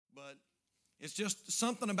It's just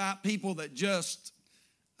something about people that just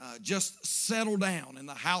settle down in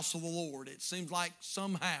the house of the Lord. It seems like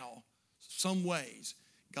somehow, some ways,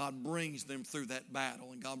 God brings them through that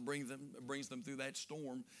battle, and God brings them through that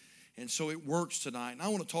storm. And so it works tonight. And I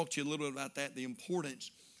want to talk to you a little bit about that, the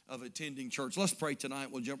importance of attending church. Let's pray tonight.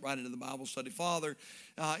 We'll jump right into the Bible study. Father,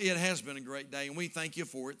 it has been a great day, and we thank you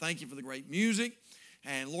for it. Thank you for the great music,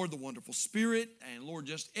 and Lord, the wonderful Spirit, and Lord,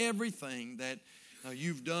 just everything that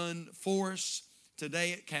you've done for us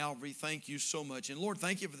today at Calvary. Thank you so much. And Lord,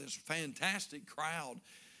 thank you for this fantastic crowd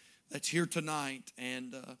that's here tonight.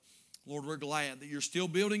 And Lord, we're glad that you're still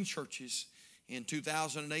building churches in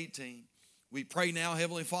 2018. We pray now,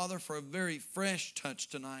 Heavenly Father, for a very fresh touch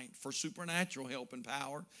tonight, for supernatural help and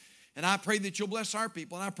power. And I pray that you'll bless our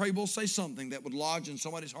people. And I pray we'll say something that would lodge in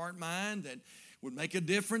somebody's heart and mind, that would make a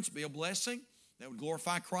difference, be a blessing, that would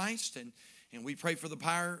glorify Christ. And we pray for the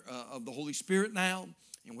power of the Holy Spirit now.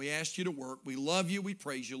 And we ask you to work. We love you. We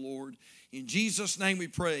praise you, Lord. In Jesus' name we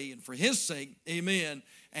pray. And for his sake, amen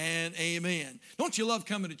and amen. Don't you love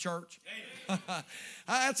coming to church?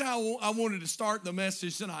 That's how I wanted to start the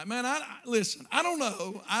message tonight. Man, listen, I don't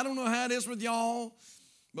know how it is with y'all,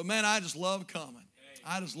 but man, I just love coming.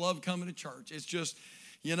 I just love coming to church. It's just,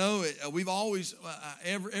 we've always,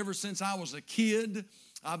 ever since I was a kid,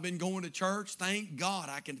 I've been going to church. Thank God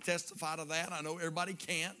I can testify to that. I know everybody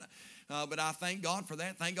can't, but I thank God for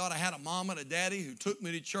that. Thank God I had a mom and a daddy who took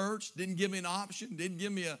me to church, didn't give me an option, didn't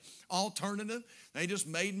give me an alternative. They just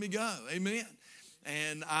made me go. Amen.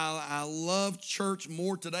 And I love church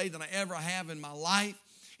more today than I ever have in my life.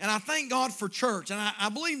 And I thank God for church. And I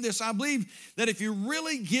believe this. I believe that if you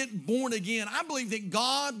really get born again, I believe that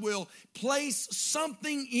God will place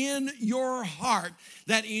something in your heart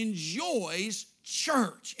that enjoys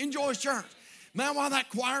church. Enjoys church. Man, while that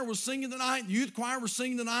choir was singing tonight, the youth choir was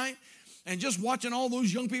singing tonight, and just watching all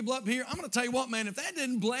those young people up here, I'm going to tell you what, man, if that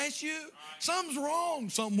didn't bless you, something's wrong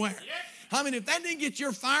somewhere. I mean, if that didn't get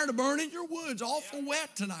your fire to burn in your wood's awful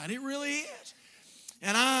wet tonight. It really is.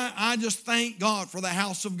 And I just thank God for the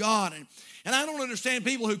house of God. And I don't understand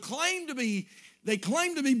people who claim to be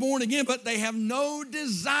born again, but they have no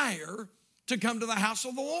desire to come to the house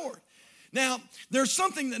of the Lord. Now, there's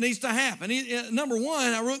something that needs to happen. Number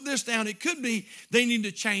one, I wrote this down. It could be they need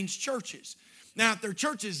to change churches. Now, if their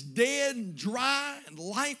church is dead and dry and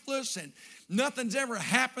lifeless and nothing's ever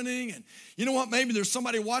happening, and you know what, maybe there's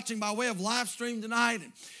somebody watching by way of live stream tonight,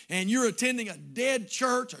 and you're attending a dead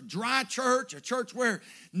church, a dry church, a church where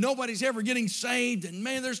nobody's ever getting saved, and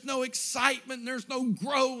man, there's no excitement, and there's no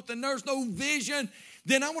growth, and there's no vision,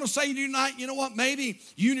 then I want to say to you tonight, you know what, maybe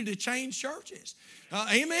you need to change churches.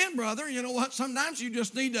 Amen, brother. You know what, sometimes you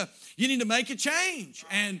just need to make a change,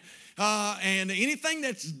 and anything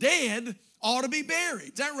that's dead ought to be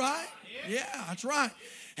buried. Is that right? Yeah, that's right.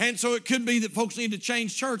 And so it could be that folks need to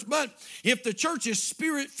change church. But if the church is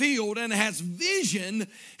spirit-filled and has vision,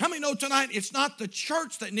 how many know tonight it's not the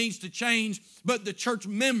church that needs to change, but the church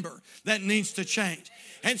member that needs to change?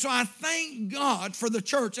 And so I thank God for the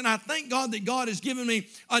church, and I thank God that God has given me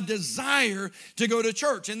a desire to go to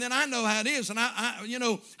church. And then I know how it is. And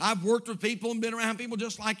I've worked with people and been around people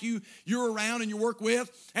just like you're around and you work with.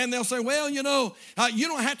 And they'll say, well, you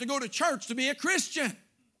don't have to go to church to be a Christian.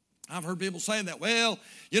 I've heard people saying that. Well,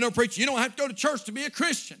 preacher, you don't have to go to church to be a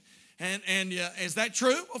Christian. And is that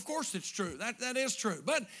true? Of course it's true. That is true.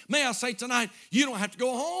 But may I say tonight, you don't have to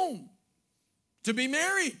go home to be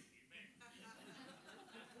married.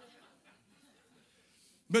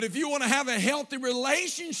 But if you want to have a healthy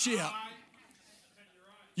relationship,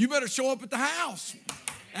 you better show up at the house.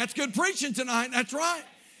 That's good preaching tonight. That's right.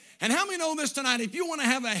 And how many know this tonight? If you want to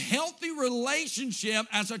have a healthy relationship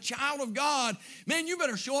as a child of God, man, you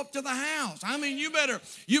better show up to the house. I mean, you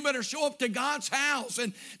better show up to God's house.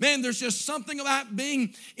 And man, there's just something about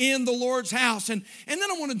being in the Lord's house. And then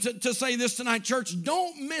I wanted to say this tonight, church,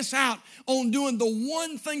 don't miss out on doing the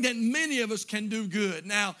one thing that many of us can do good.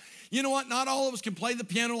 Now, you know what? Not all of us can play the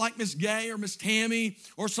piano like Miss Gay or Miss Tammy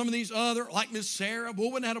or some of these other, like Miss Sarah.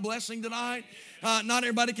 Well, wouldn't that a blessing tonight? Not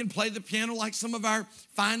everybody can play the piano like some of our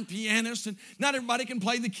fine pianists, and not everybody can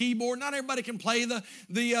play the keyboard. Not everybody can play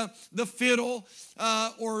the fiddle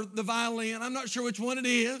or the violin. I'm not sure which one it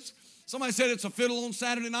is. Somebody said it's a fiddle on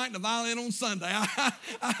Saturday night and a violin on Sunday.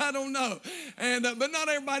 I don't know. But not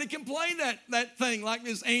everybody can play that thing like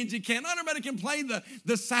Miss Angie can. Not everybody can play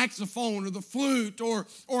the saxophone or the flute or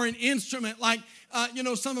an instrument like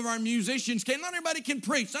some of our musicians can. Not everybody can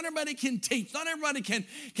preach. Not everybody can teach. Not everybody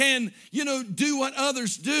can do what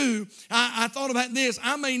others do. I thought about this.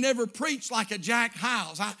 I may never preach like a Jack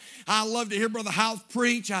Hyles. I love to hear Brother Hyles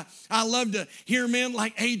preach. I love to hear men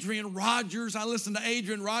like Adrian Rogers. I listen to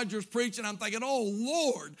Adrian Rogers preach, and I'm thinking, oh,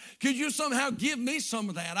 Lord, could you somehow give me some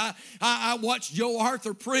of that? I watched Joe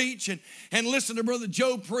Arthur preach and listen to Brother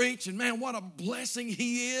Joe preach, and man, what a blessing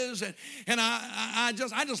he is. And I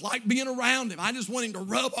just like being around him. I just want him to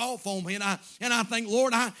rub off on me. And I think,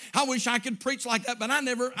 Lord, I wish I could preach like that, but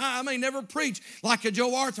I may never preach like a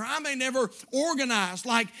Joe Arthur. I may never organize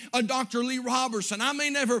like a Dr. Lee Robertson. I may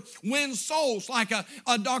never win souls like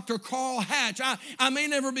a Dr. Carl Hatch. I may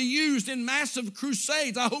never be used in massive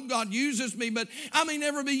crusades. I hope God uses me, but I may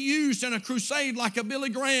never be used in a crusade like a Billy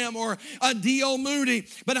Graham or a D.L. Moody.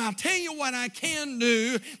 But I'll tell you what I can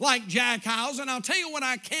do like Jack Hyles, and I'll tell you what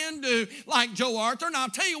I can do like Joe Arthur, and I'll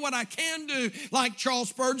tell you what I can do like Charles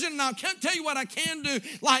Spurgeon, and I'll tell you what I can do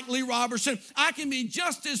like Lee Robertson. I can be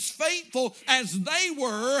just as faithful as they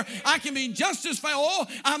were. I can be just as faithful. Oh,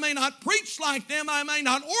 I may not preach like them. I may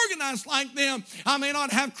not organize like them. I may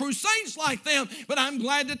not have crusades like them, but I'm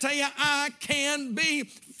glad to tell you I can be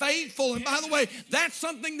faithful. And by the way, that's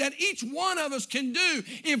something that each one of us can do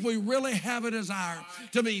if we really have a desire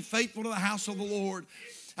to be faithful to the house of the Lord.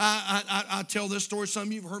 I tell this story. Some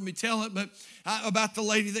of you have heard me tell it, but about the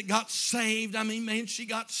lady that got saved. I mean, man, she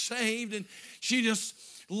got saved and she just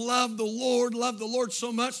loved the Lord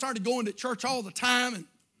so much, started going to church all the time. And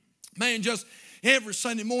man, just every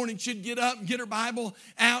Sunday morning she'd get up and get her Bible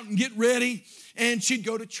out and get ready, and she'd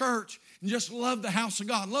go to church and just love the house of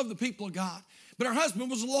God, love the people of God. But her husband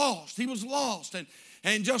was lost. He was lost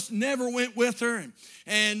and just never went with her.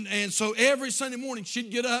 And so every Sunday morning she'd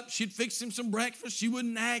get up, she'd fix him some breakfast. She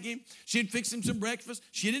wouldn't nag him. She'd fix him some breakfast.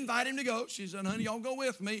 She'd invite him to go. She said, honey, y'all go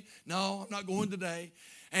with me. No, I'm not going today.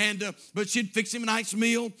 But she'd fix him a nice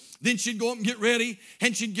meal. Then she'd go up and get ready,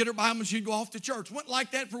 and she'd get her Bible and she'd go off to church. Went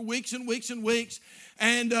like that for weeks and weeks and weeks.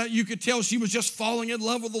 And you could tell she was just falling in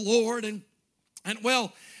love with the Lord. And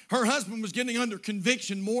well, her husband was getting under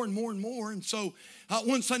conviction more and more and more. And so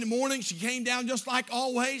one Sunday morning, she came down just like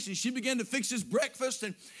always, and she began to fix his breakfast.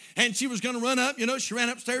 And she was going to run up. She ran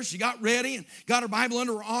upstairs. She got ready and got her Bible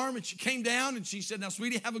under her arm. And she came down and she said, now,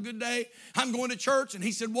 sweetie, have a good day. I'm going to church. And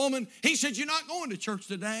he said, woman, you're not going to church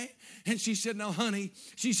today. And she said, no, honey.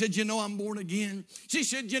 She said, I'm born again. She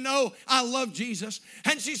said, I love Jesus.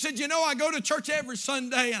 And she said, I go to church every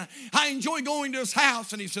Sunday and I enjoy going to his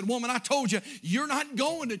house. And he said, woman, I told you, you're not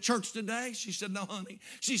going to church today. She said, no, honey.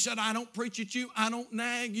 She said, I don't preach at you. I don't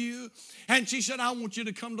nag you. And she said, I want you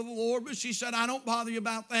to come to the Lord. But she said, I don't bother you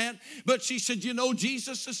about that. But she said,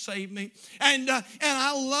 Jesus has saved me. And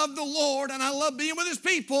I love the Lord and I love being with his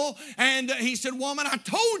people. And he said, woman, I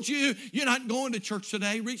told you, you're not going to church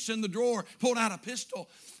today. Reached in the drawer, pulled out a pistol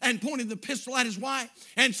and pointed the pistol at his wife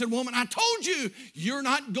and said, woman, I told you, you're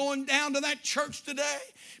not going down to that church today.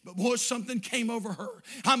 But boy, something came over her.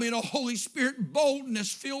 I mean, a Holy Spirit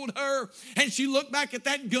boldness filled her. And she looked back at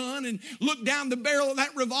that gun and looked down the barrel of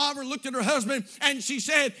that revolver, looked at her husband, and she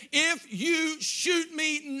said, if you shoot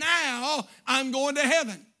me now, I'm going to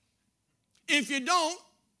heaven. If you don't,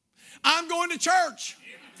 I'm going to church.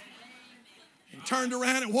 Turned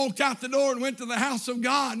around and walked out the door and went to the house of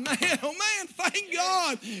God. Man, oh man, thank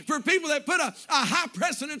God for people that put a high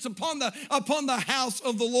precedence upon the house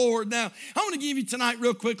of the Lord. Now, I want to give you tonight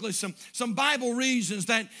real quickly some Bible reasons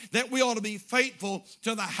that we ought to be faithful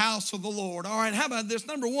to the house of the Lord. All right, how about this?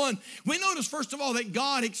 Number one, we notice first of all that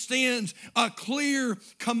God extends a clear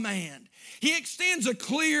command. He extends a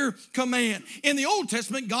clear command. In the Old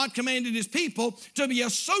Testament, God commanded his people to be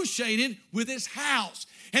associated with his house.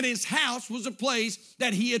 And his house was a place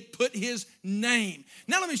that he had put his name.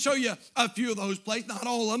 Now let me show you a few of those places. Not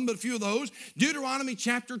all of them, but a few of those. Deuteronomy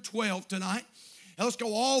chapter 12 tonight. Now let's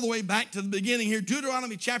go all the way back to the beginning here.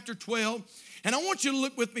 Deuteronomy chapter 12. And I want you to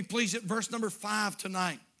look with me, please, at verse number 5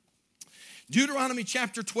 tonight. Deuteronomy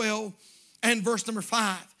chapter 12 and verse number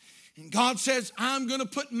 5. And God says, I'm going to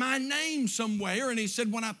put my name somewhere. And he said,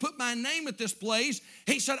 when I put my name at this place,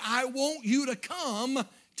 he said, I want you to come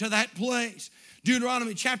to that place.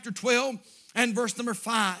 Deuteronomy chapter 12 and verse number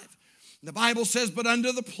 5. The Bible says, but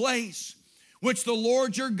unto the place which the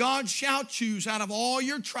Lord your God shall choose out of all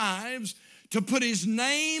your tribes to put his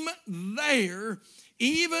name there,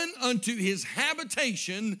 even unto his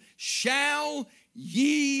habitation shall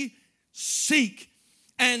ye seek,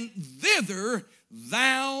 and thither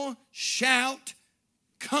thou shalt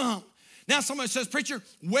come. Now somebody says, preacher,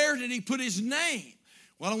 where did he put his name?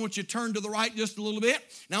 Well, I want you to turn to the right just a little bit.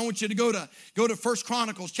 Now I want you to go to 1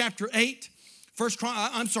 Chronicles chapter 8.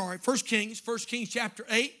 1 Kings chapter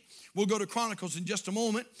 8. We'll go to Chronicles in just a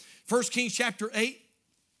moment. 1 Kings chapter 8.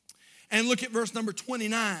 And look at verse number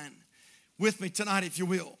 29 with me tonight, if you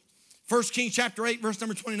will. 1 Kings chapter 8, verse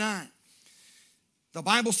number 29. The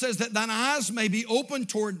Bible says that thine eyes may be open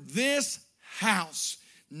toward this house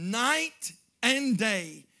night and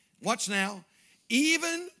day. Watch now.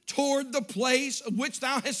 Even toward the place of which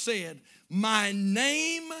thou hast said, my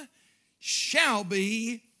name shall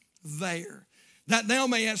be there. That thou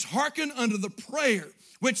mayest hearken unto the prayer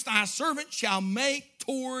which thy servant shall make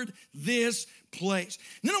toward this place.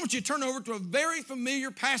 Then I want you to turn over to a very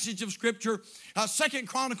familiar passage of Scripture, 2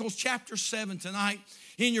 Chronicles chapter 7 tonight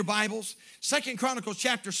in your Bibles. 2 Chronicles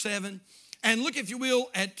chapter 7. And look, if you will,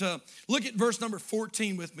 look at verse number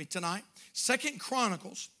 14 with me tonight. 2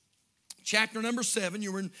 Chronicles chapter number 7.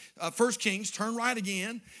 You were in 1 Kings. Turn right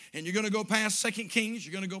again. And you're going to go past 2 Kings.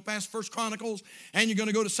 You're going to go past 1 Chronicles. And you're going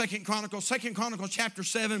to go to 2 Chronicles. 2 Chronicles chapter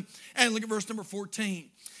 7. And look at verse number 14.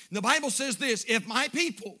 The Bible says this, if my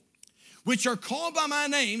people, which are called by my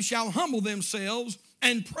name, shall humble themselves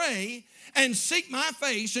and pray and seek my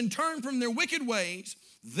face and turn from their wicked ways,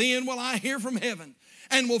 then will I hear from heaven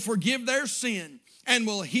and will forgive their sin and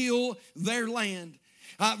will heal their land.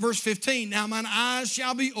 Verse 15, now mine eyes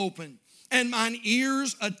shall be open and mine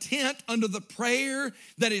ears attent unto the prayer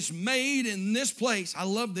that is made in this place. I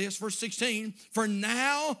love this, verse 16, for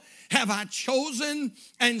now have I chosen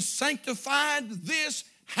and sanctified this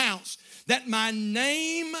house, that my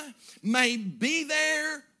name may be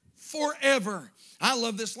there forever. I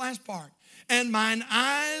love this last part. And mine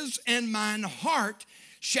eyes and mine heart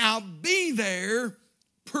shall be there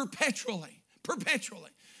perpetually.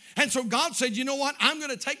 Perpetually. And so God said, you know what? I'm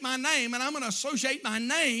going to take my name and I'm going to associate my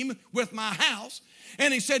name with my house.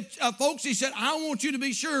 And he said, folks, he said, I want you to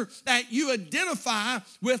be sure that you identify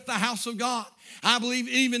with the house of God. I believe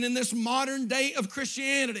even in this modern day of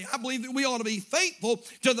Christianity, I believe that we ought to be faithful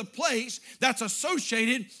to the place that's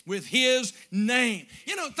associated with his name.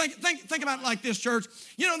 You know, think about it like this, church.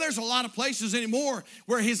 You know, there's a lot of places anymore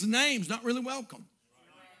where his name's not really welcome.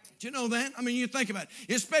 Do you know that? I mean, you think about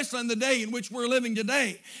it, especially in the day in which we're living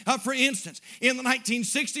today. For instance, in the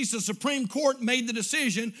 1960s, the Supreme Court made the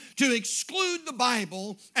decision to exclude the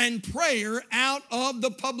Bible and prayer out of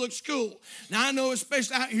the public school. Now, I know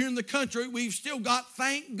especially out here in the country, we've still got,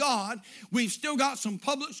 thank God, we've still got some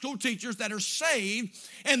public school teachers that are saved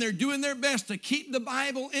and they're doing their best to keep the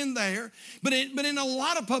Bible in there. But in a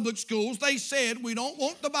lot of public schools, they said, we don't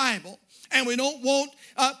want the Bible. And we don't want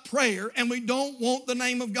prayer, and we don't want the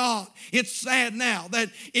name of God. It's sad now that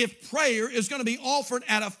if prayer is going to be offered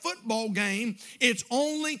at a football game, it's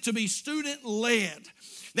only to be student-led.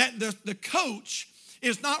 That the coach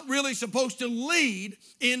is not really supposed to lead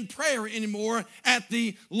in prayer anymore at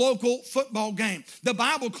the local football game. The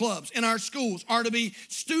Bible clubs in our schools are to be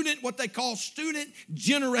what they call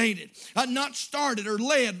student-generated, not started or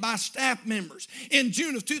led by staff members. In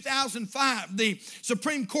June of 2005, the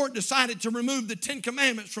Supreme Court decided to remove the 10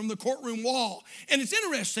 Commandments from the courtroom wall. And it's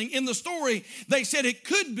interesting, in the story, they said it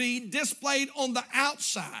could be displayed on the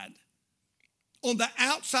outside of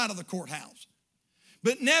the courthouse,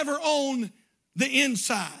 but never on the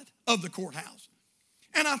inside of the courthouse.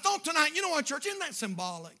 And I thought tonight, you know what, church, isn't that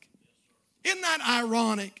symbolic? Isn't that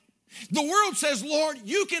ironic? The world says, Lord,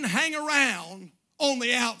 you can hang around on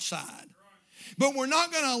the outside, but we're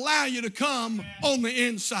not going to allow you to come on the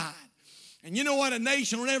inside. And you know what? A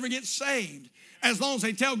nation will never get saved as long as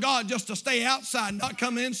they tell God just to stay outside and not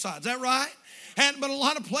come inside. Is that right? But a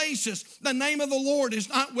lot of places, the name of the Lord is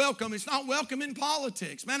not welcome. It's not welcome in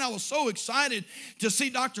politics. Man, I was so excited to see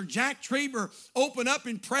Dr. Jack Trieber open up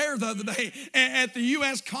in prayer the other day at the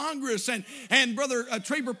U.S. Congress. And Brother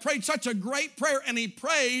Trieber prayed such a great prayer, and he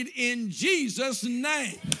prayed in Jesus'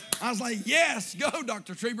 name. I was like, yes, go,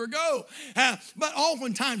 Dr. Trieber, go. But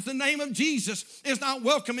oftentimes, the name of Jesus is not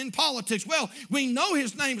welcome in politics. Well, we know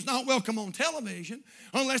his name is not welcome on television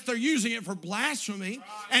unless they're using it for blasphemy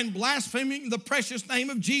and blaspheming the precious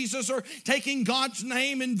name of Jesus or taking God's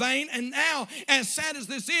name in vain. And now, as sad as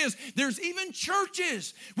this is, there's even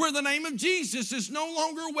churches where the name of Jesus is no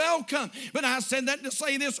longer welcome. But I said that to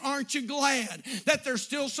say this, aren't you glad that there's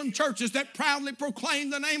still some churches that proudly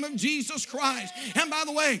proclaim the name of Jesus Christ? And by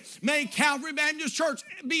the way, May Calvary Baptist Church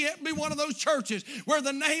be one of those churches where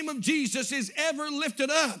the name of Jesus is ever lifted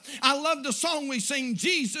up. I love the song we sing,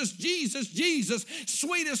 Jesus, Jesus, Jesus,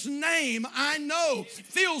 sweetest name I know,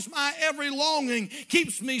 fills my every longing,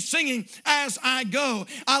 keeps me singing as I go.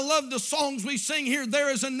 I love the songs we sing here. There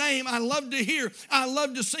is a name I love to hear. I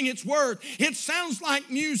love to sing its word. It sounds like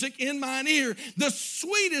music in mine ear. The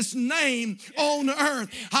sweetest name on earth.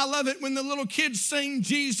 I love it when the little kids sing,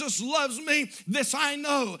 Jesus loves me, this I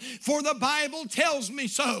know, for the Bible tells me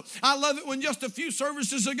so. I love it when just a few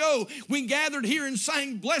services ago we gathered here and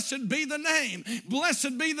sang, blessed be the name,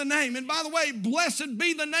 blessed be the name. And by the way, blessed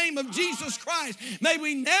be the name of Jesus Christ. May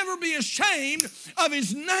we never be ashamed of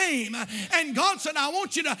his name. And God said, I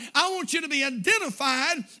want you to be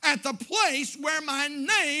identified at the place where my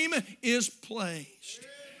name is placed.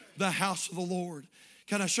 The house of the Lord.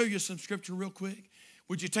 Can I show you some scripture real quick?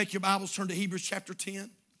 Would you take your Bibles, turn to Hebrews chapter 10?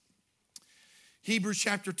 Hebrews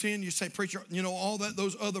chapter 10, you say, preacher, all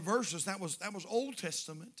those other verses, that was Old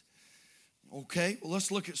Testament. Okay, well,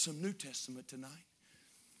 let's look at some New Testament tonight.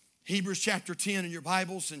 Hebrews chapter 10 in your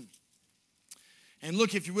Bibles, and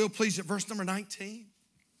look, if you will, please, at verse number 19.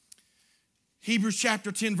 Hebrews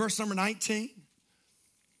chapter 10, verse number 19.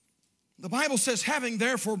 The Bible says, having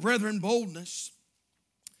therefore, brethren, boldness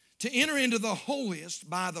to enter into the holiest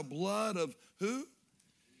by the blood of who?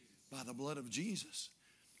 By the blood of Jesus.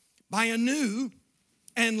 By a new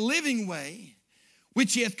and living way,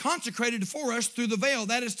 which he hath consecrated for us through the veil,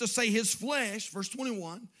 that is to say, his flesh, verse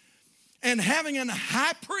 21, and having an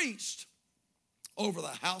high priest over the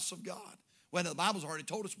house of God. Well, the Bible's already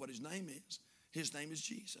told us what his name is. His name is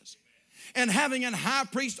Jesus. And having an high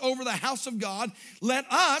priest over the house of God, let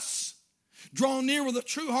us draw near with a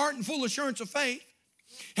true heart and full assurance of faith,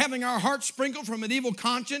 having our hearts sprinkled from an evil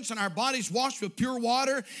conscience and our bodies washed with pure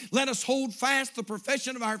water, let us hold fast the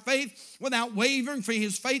profession of our faith without wavering, for he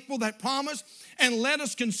is faithful that promise. And let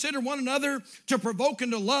us consider one another to provoke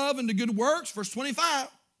into love and to good works. Verse 25,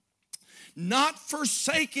 not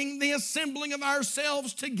forsaking the assembling of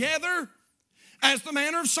ourselves together, as the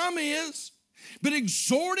manner of some is, but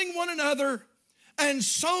exhorting one another, and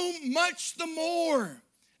so much the more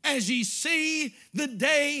as ye see the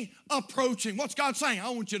day approaching. What's God saying? I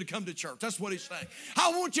want you to come to church. That's what he's saying.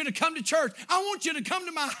 I want you to come to church. I want you to come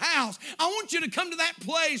to my house. I want you to come to that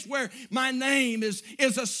place where my name is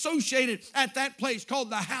associated at that place called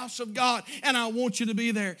the house of God, and I want you to be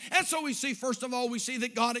there. And so we see, first of all, we see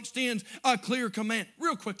that God extends a clear command.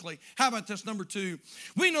 Real quickly, how about this, number 2?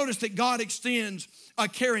 We notice that God extends a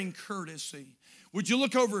caring courtesy. Would you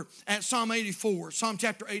look over at Psalm 84, Psalm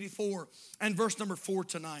chapter 84 and verse number 4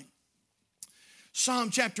 tonight. Psalm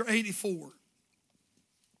chapter 84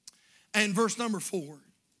 and verse number 4.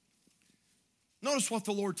 Notice what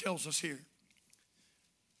the Lord tells us here.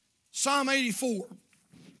 Psalm 84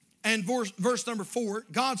 and verse number 4,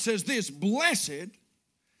 God says this, blessed.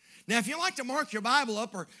 Now, if you like to mark your Bible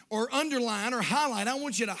up or underline or highlight, I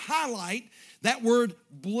want you to highlight that word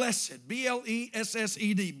blessed,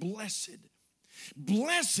 B-L-E-S-S-E-D, blessed.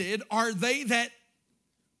 Blessed are they that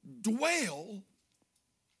dwell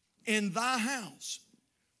in thy house.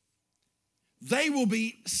 They will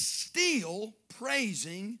be still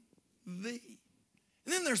praising thee.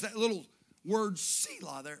 And then there's that little word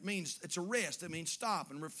Selah there. It means it's a rest. It means stop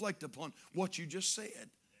and reflect upon what you just said.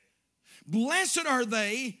 Blessed are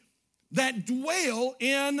they that dwell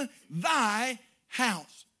in thy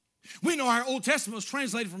house. We know our Old Testament was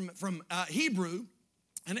translated from Hebrew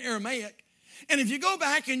and Aramaic. And if you go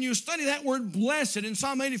back and you study that word blessed in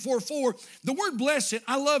Psalm 84:4, the word blessed,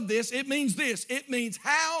 I love this. It means this. It means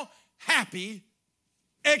how happy,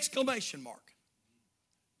 exclamation mark.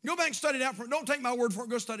 Go back and study it out. Don't take my word for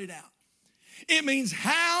it. Go study it out. It means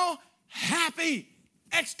how happy,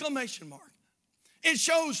 exclamation mark. It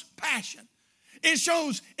shows passion. It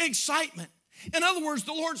shows excitement. In other words,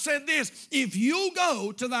 the Lord said this, if you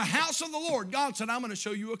go to the house of the Lord, God said, I'm going to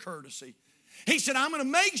show you a courtesy. He said, I'm going to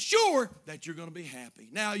make sure that you're going to be happy.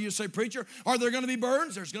 Now, you say, preacher, are there going to be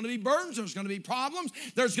burdens? There's going to be burdens. There's going to be problems.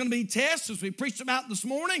 There's going to be tests, as we preached about this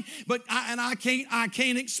morning. But I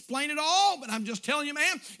can't explain it all, but I'm just telling you,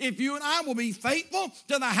 man, if you and I will be faithful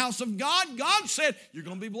to the house of God, God said, you're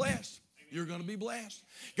going to be blessed. You're going to be blessed.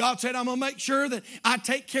 God said, I'm going to make sure that I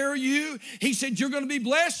take care of you. He said, you're going to be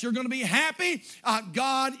blessed. You're going to be happy.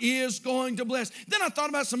 God is going to bless. Then I thought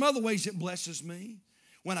about some other ways it blesses me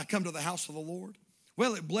when I come to the house of the Lord.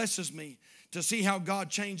 Well, it blesses me to see how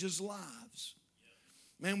God changes lives.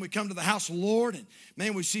 Man, we come to the house of the Lord and,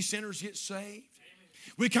 man, we see sinners get saved.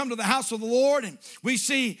 We come to the house of the Lord and we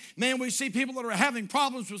see people that are having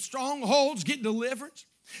problems with strongholds get deliverance.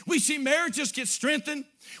 We see marriages get strengthened.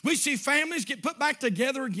 We see families get put back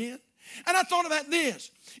together again. And I thought about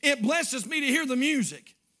this. It blesses me to hear the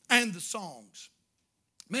music and the songs.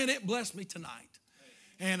 Man, it blessed me tonight.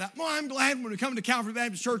 And I'm glad when we come to Calvary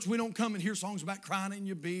Baptist Church, we don't come and hear songs about crying in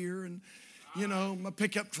your beer and, my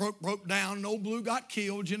pickup truck broke down and old Blue got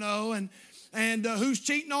killed, and who's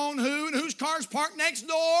cheating on who and whose car's parked next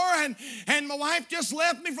door and my wife just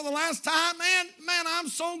left me for the last time. Man, I'm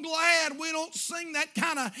so glad we don't sing that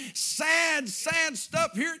kind of sad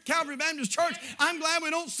stuff here at Calvary Baptist Church. I'm glad we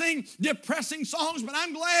don't sing depressing songs, but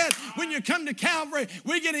I'm glad when you come to Calvary,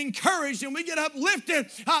 we get encouraged and we get uplifted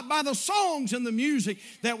by the songs and the music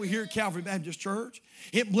that we hear at Calvary Baptist Church.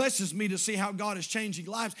 It blesses me to see how God is changing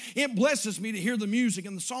lives. It blesses me to hear the music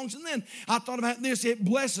and the songs. And then I thought about this. It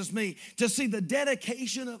blesses me to see the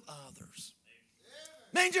dedication of others.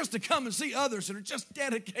 Man, just to come and see others that are just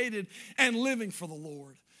dedicated and living for the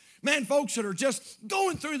Lord. Man, folks that are just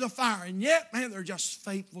going through the fire, and yet, man, they're just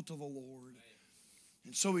faithful to the Lord.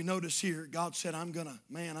 And so we notice here, God said, I'm going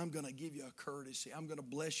to give you a courtesy. I'm going to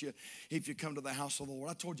bless you if you come to the house of the Lord.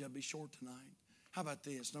 I told you I'd be short tonight. How about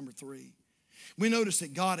this? Number 3. We notice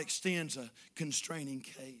that God extends a constraining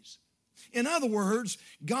case. In other words,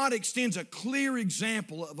 God extends a clear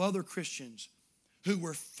example of other Christians who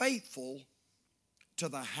were faithful to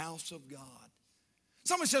the house of God.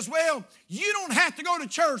 Someone says, well, you don't have to go to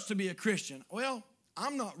church to be a Christian. Well,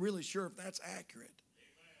 I'm not really sure if that's accurate.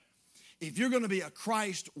 If you're going to be a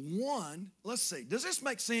Christ one, let's see, does this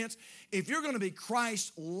make sense? If you're going to be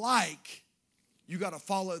Christ-like, you got to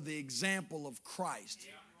follow the example of Christ.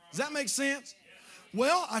 Does that make sense?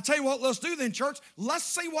 Well, I tell you what, let's do then, church. Let's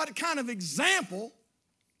see what kind of example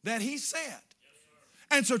that he set.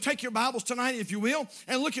 And so take your Bibles tonight, if you will,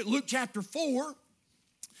 and look at Luke chapter 4.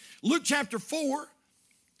 Luke chapter 4,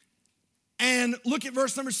 and look at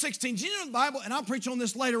verse number 16. Did you know the Bible, and I'll preach on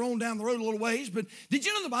this later on down the road a little ways, but did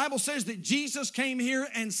you know the Bible says that Jesus came here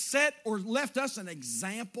and set or left us an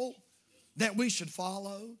example that we should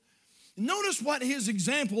follow? Notice what his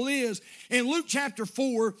example is in Luke chapter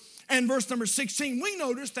 4 and verse number 16. We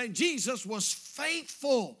notice that Jesus was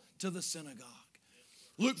faithful to the synagogue.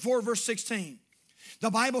 Luke 4 verse 16. The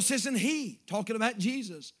Bible says, and he, talking about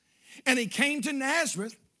Jesus, and he came to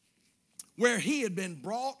Nazareth where he had been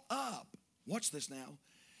brought up. Watch this now.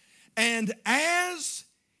 And as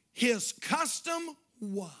his custom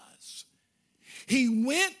was, he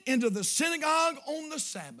went into the synagogue on the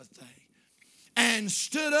Sabbath day and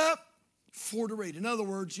stood up for to read. In other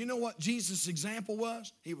words, you know what Jesus' example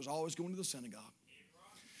was? He was always going to the synagogue.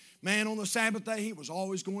 Man, on the Sabbath day, he was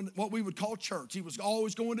always going to what we would call church. He was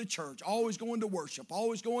always going to church, always going to worship,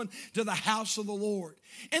 always going to the house of the Lord.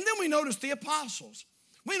 And then we notice the apostles.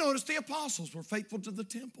 We notice the apostles were faithful to the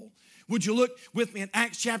temple. Would you look with me in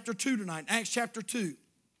Acts chapter 2 tonight? Acts chapter 2.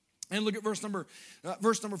 And look at verse number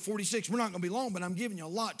 46. We're not going to be long, but I'm giving you a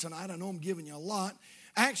lot tonight. I know I'm giving you a lot.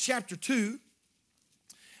 Acts chapter 2.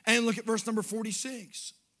 And look at verse number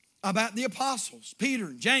 46 about the apostles, Peter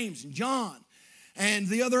and James and John and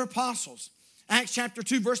the other apostles. Acts chapter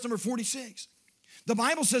 2, verse number 46. The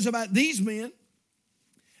Bible says about these men,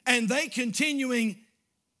 and they continuing,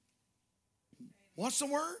 what's the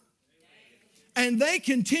word? And they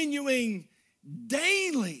continuing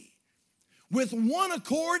daily with one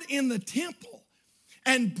accord in the temple,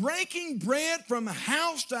 and breaking bread from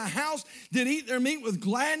house to house, did eat their meat with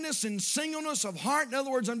gladness and singleness of heart. In other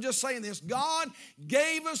words, I'm just saying this. God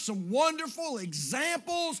gave us some wonderful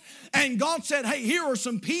examples. And God said, hey, here are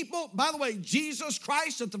some people, by the way, Jesus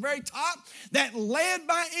Christ at the very top, that led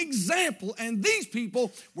by example. And these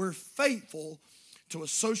people were faithful to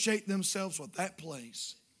associate themselves with that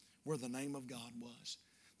place where the name of God was.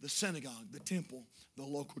 The synagogue, the temple, the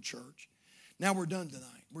local church. Now we're done tonight.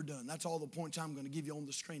 We're done. That's all the points I'm going to give you on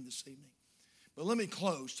the screen this evening. But let me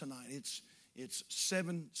close tonight. It's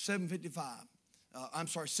 7:55. I'm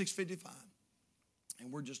sorry, 6:55.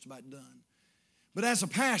 And we're just about done. But as a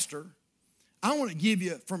pastor, I want to give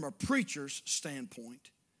you, from a preacher's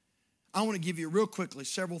standpoint, I want to give you real quickly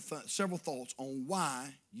several thoughts on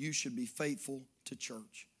why you should be faithful to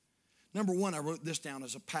church. Number one, I wrote this down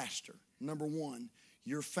as a pastor. Number one,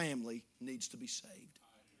 your family needs to be saved.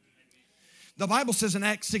 The Bible says in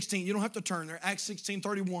Acts 16, you don't have to turn there, Acts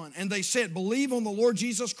 16:31, and they said, believe on the Lord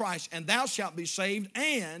Jesus Christ, and thou shalt be saved,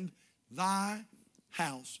 and thy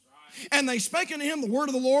house. Right. And they spake unto him the word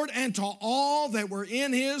of the Lord, and to all that were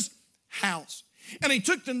in his house. And he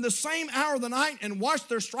took them the same hour of the night, and washed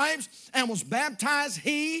their stripes, and was baptized,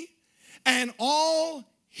 he and all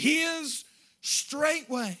his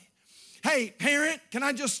straightway. Hey, parent, can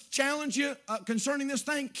I just challenge you concerning this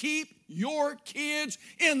thing? Keep your kids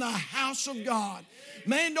in the house of God.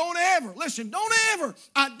 Man, don't ever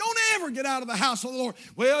get out of the house of the Lord.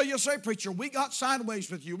 Well, you say, preacher, we got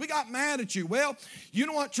sideways with you. We got mad at you. Well, you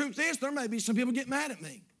know what truth is? There may be some people get mad at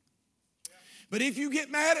me. But if you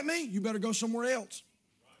get mad at me, you better go somewhere else.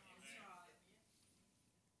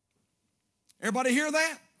 Everybody hear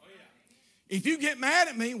that? If you get mad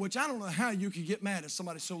at me, which I don't know how you could get mad at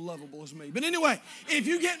somebody so lovable as me. But anyway, if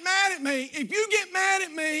you get mad at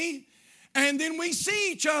me, and then we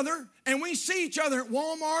see each other at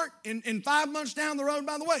Walmart in 5 months down the road,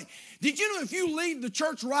 by the way, did you know if you leave the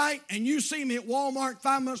church right and you see me at Walmart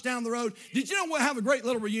 5 months down the road, did you know we'll have a great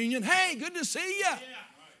little reunion? Hey, good to see you.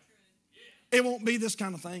 It won't be this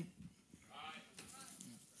kind of thing.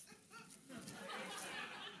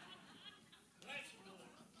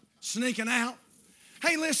 Sneaking out.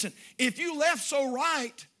 Hey, listen, if you left so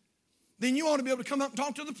right, then you ought to be able to come up and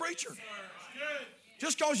talk to the preacher.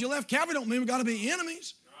 Just because you left Calvary don't mean we got to be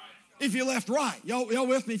enemies. If you left right. Y'all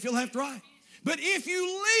with me if you left right? But if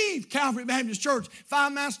you leave Calvary Baptist Church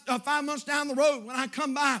 5 months down the road, when I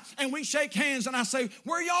come by and we shake hands and I say,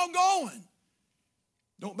 where y'all going?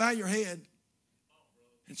 Don't bow your head.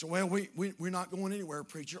 And say, well, we're not going anywhere,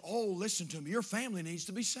 preacher. Oh, listen to me. Your family needs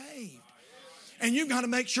to be saved. And you've got to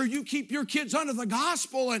make sure you keep your kids under the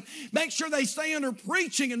gospel and make sure they stay under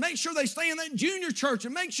preaching and make sure they stay in that junior church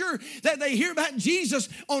and make sure that they hear about Jesus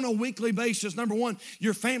on a weekly basis. Number one,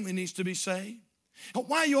 your family needs to be saved.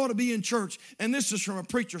 Why you ought to be in church, and this is from a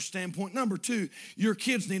preacher's standpoint. Number two, your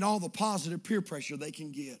kids need all the positive peer pressure they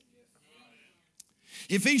can get.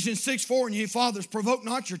 Ephesians 6:4, and ye fathers, provoke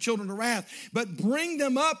not your children to wrath, but bring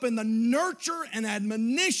them up in the nurture and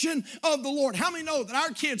admonition of the Lord. How many know that our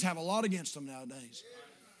kids have a lot against them nowadays?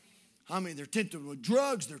 I mean, they're tempted with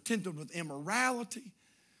drugs, they're tempted with immorality.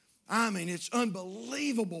 I mean, it's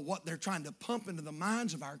unbelievable what they're trying to pump into the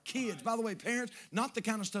minds of our kids. By the way, parents, not the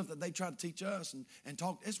kind of stuff that they try to teach us and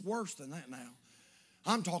talk. It's worse than that now.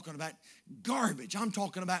 I'm talking about garbage. I'm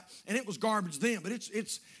talking about, and it was garbage then, but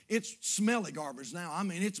it's smelly garbage now. I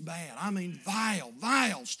mean, it's bad. I mean,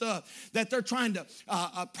 vile stuff that they're trying to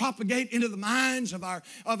propagate into the minds of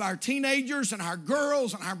our teenagers and our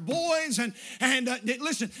girls and our boys. And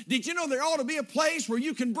listen, did you know there ought to be a place where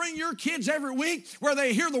you can bring your kids every week where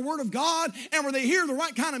they hear the Word of God and where they hear the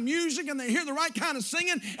right kind of music and they hear the right kind of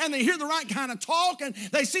singing and they hear the right kind of talk and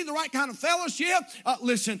they see the right kind of fellowship?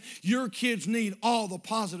 Listen, your kids need all the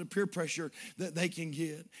positive peer pressure that they can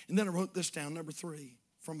get. And then I wrote this down, number 3,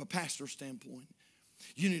 from a pastor's standpoint.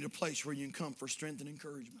 You need a place where you can come for strength and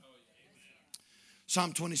encouragement.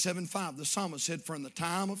 Psalm 27:5, the psalmist said, for in the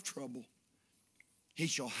time of trouble, he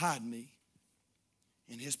shall hide me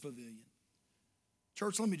in his pavilion.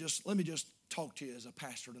 Church, let me just talk to you as a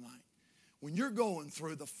pastor tonight. When you're going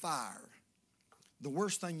through the fire, the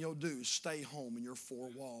worst thing you'll do is stay home in your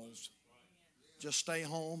 4 walls. Just stay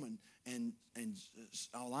home and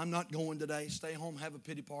oh, I'm not going today. Stay home, have a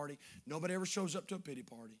pity party. Nobody ever shows up to a pity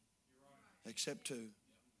party except 2.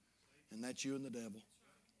 And that's you and the devil.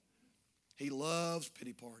 He loves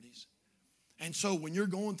pity parties. And so when you're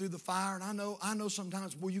going through the fire, and I know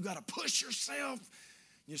sometimes, well, you got to push yourself.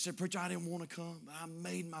 You say, preacher, I didn't want to come. I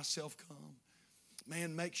made myself come.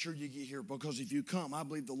 Man, make sure you get here because if you come, I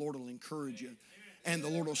believe the Lord will encourage you and the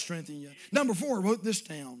Lord will strengthen you. Number 4, I wrote this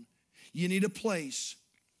down. You need a place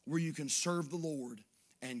where you can serve the Lord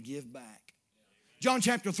and give back. John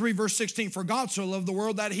chapter 3, verse 16, for God so loved the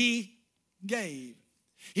world that he gave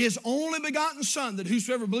his only begotten Son, that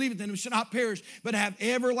whosoever believeth in him should not perish, but have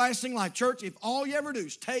everlasting life. Church, if all you ever do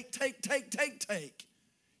is take,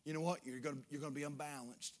 you know what? You're going to be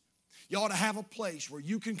unbalanced. You ought to have a place where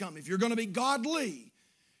you can come. If you're going to be godly,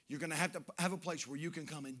 you're going to have a place where you can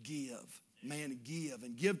come and give. Man,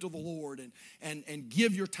 give to the Lord and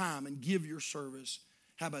give your time and give your service.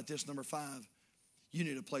 How about this, number 5? You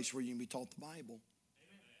need a place where you can be taught the Bible.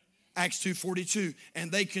 Acts 2:42,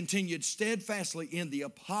 and they continued steadfastly in the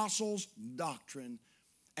apostles' doctrine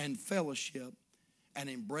and fellowship and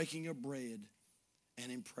in breaking of bread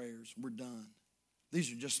and in prayers. We're done.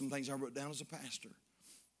 These are just some things I wrote down as a pastor.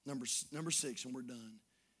 Number 6, and we're done.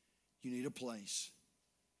 You need a place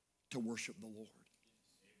to worship the Lord.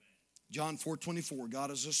 John 4:24,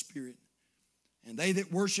 God is a spirit, and they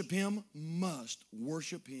that worship him must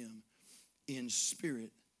worship him in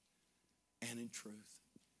spirit and in truth.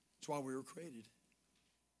 That's why we were created.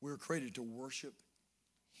 We were created to worship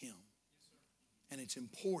him. And it's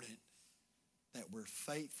important that we're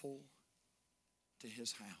faithful to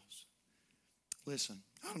his house. Listen,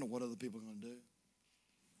 I don't know what other people are going to do,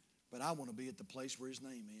 but I want to be at the place where his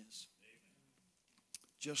name is.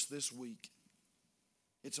 just this week.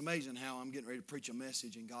 It's amazing how I'm getting ready to preach a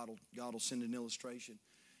message and God will send an illustration.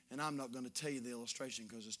 And I'm not going to tell you the illustration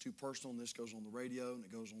because it's too personal, and this goes on the radio and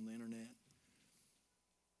it goes on the internet.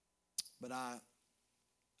 But I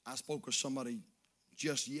spoke with somebody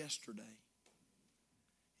just yesterday,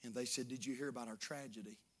 and they said, "Did you hear about our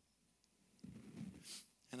tragedy?"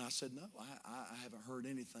 And I said, "No, I haven't heard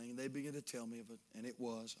anything." And they began to tell me of it, and it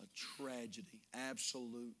was a tragedy,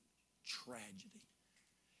 absolute tragedy.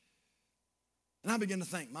 And I began to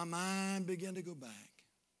think, my mind began to go back.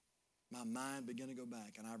 My mind began to go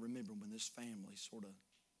back, and I remember when this family sort of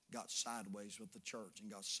got sideways with the church and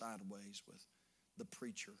got sideways with the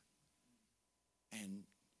preacher and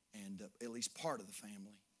at least part of the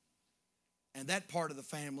family. And that part of the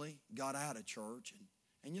family got out of church.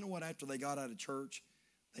 And you know what? After they got out of church,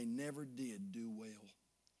 they never did do well.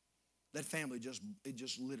 That family just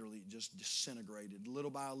literally disintegrated.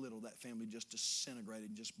 Little by little, that family just disintegrated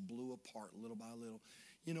and just blew apart little by little.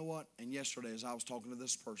 You know what? And yesterday, as I was talking to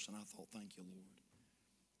this person, I thought, thank you, Lord.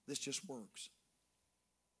 This just works.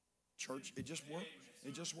 Church, it just works.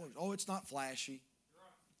 It just works. Oh, it's not flashy.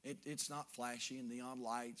 It's not flashy and neon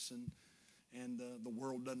lights and the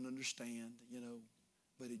world doesn't understand,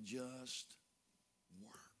 but it just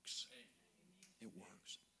works. It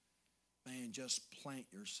works. Man, just plant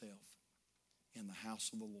yourself in the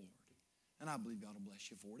house of the Lord. And I believe God will bless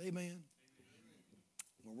you for it. Amen.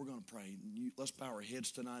 Well, we're going to pray. Let's bow our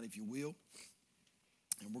heads tonight, if you will.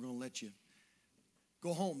 And we're going to let you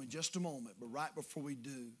go home in just a moment. But right before we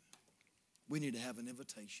do, we need to have an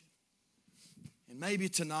invitation. And maybe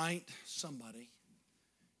tonight, somebody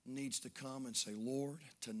needs to come and say, "Lord,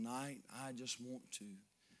 tonight I just want to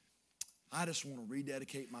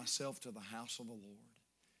rededicate myself to the house of the Lord."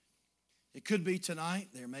 It could be tonight.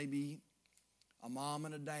 There may be a mom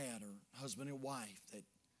and a dad or husband and wife that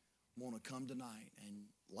want to come tonight and,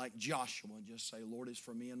 like Joshua, just say, "Lord, it's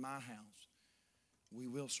for me and my house. We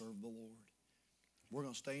will serve the Lord. We're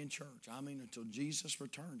going to stay in church. Until Jesus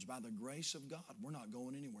returns, by the grace of God, we're not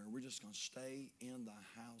going anywhere. We're just going to stay in the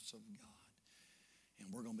house of God, and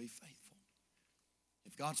we're going to be faithful."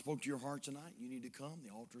 If God spoke to your heart tonight, you need to come. The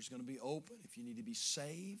altar is going to be open. If you need to be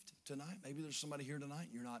saved tonight, maybe there's somebody here tonight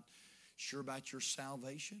and you're not sure about your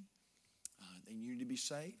salvation, then you need to be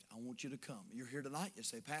saved. I want you to come. You're here tonight, you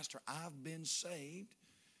say, "Pastor, I've been saved,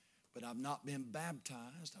 but I've not been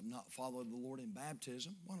baptized. I've not followed the Lord in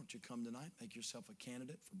baptism." Why don't you come tonight, make yourself a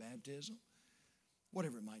candidate for baptism,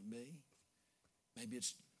 whatever it might be. Maybe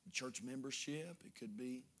it's church membership. It could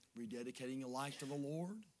be rededicating your life to the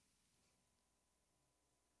Lord.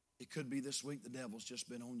 It could be this week the devil's just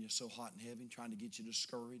been on you so hot and heavy, trying to get you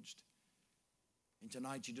discouraged. And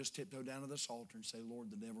tonight you just tiptoe down to this altar and say,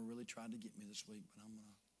 "Lord, the devil really tried to get me this week,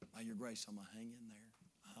 but by your grace, I'm going to hang in there.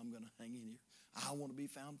 I'm going to hang in here. I want to be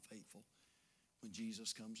found faithful when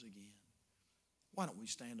Jesus comes again." Why don't we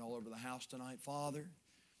stand all over the house tonight? Father,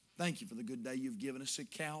 thank you for the good day you've given us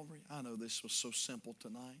at Calvary. I know this was so simple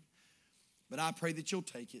tonight, but I pray that you'll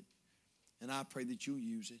take it, and I pray that you'll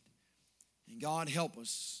use it. And God, help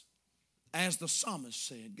us. As the psalmist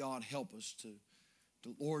said, God, help us to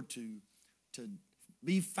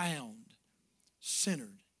be found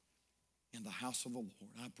centered in the house of the Lord.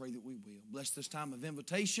 I pray that we will. Bless this time of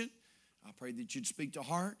invitation. I pray that you'd speak to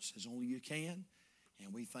hearts as only you can.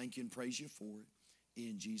 And we thank you and praise you for it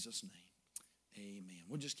in Jesus' name. Amen.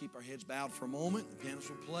 We'll just keep our heads bowed for a moment. The pianist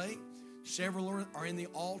will play. Several are in the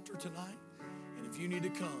altar tonight. And if you need to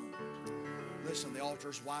come, listen, the altar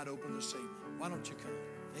is wide open this evening. Why don't you come?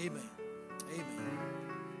 Amen. Amen.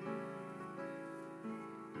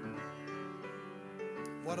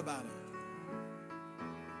 What about it?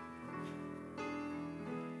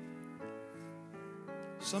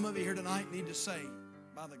 Some of you here tonight need to say,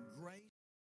 by the grace